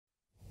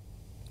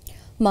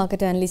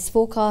Market analysts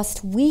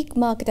forecast weak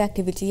market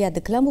activity at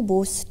the Colombo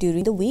Bourse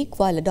during the week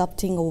while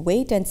adopting a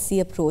wait-and-see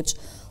approach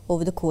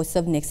over the course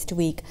of next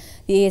week.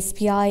 The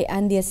ASPI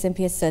and the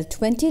S&P SL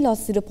 20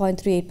 lost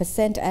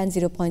 0.38% and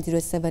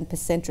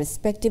 0.07%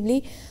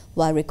 respectively,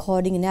 while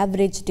recording an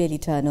average daily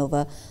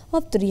turnover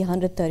of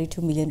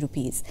 332 million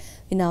rupees.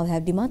 We now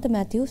have Dimantha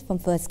Mathew from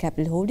First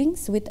Capital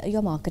Holdings with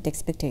your market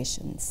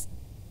expectations.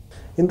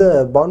 In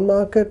the bond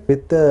market,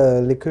 with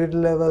the liquidity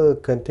level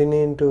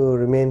continuing to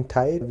remain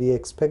tight, we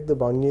expect the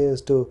bond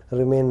yields to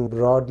remain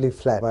broadly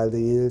flat, while the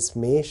yields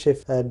may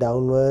shift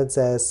downwards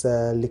as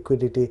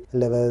liquidity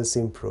levels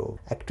improve.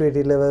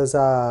 Activity levels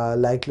are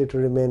likely to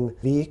remain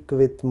weak,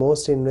 with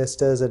most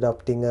investors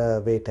adopting a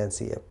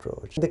wait-and-see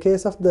approach. In the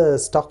case of the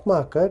stock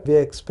market, we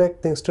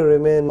expect things to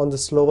remain on the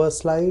slower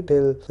side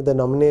till the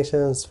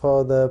nominations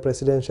for the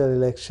presidential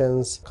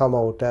elections come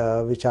out,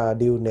 which are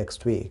due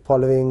next week,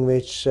 following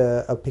which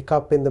a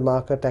pickup in the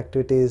market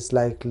activity is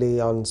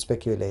likely on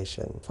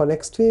speculation. For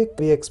next week,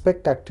 we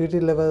expect activity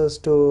levels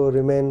to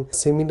remain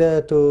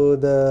similar to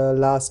the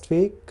last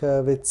week,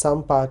 with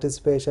some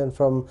participation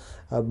from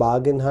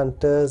bargain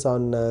hunters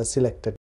on selected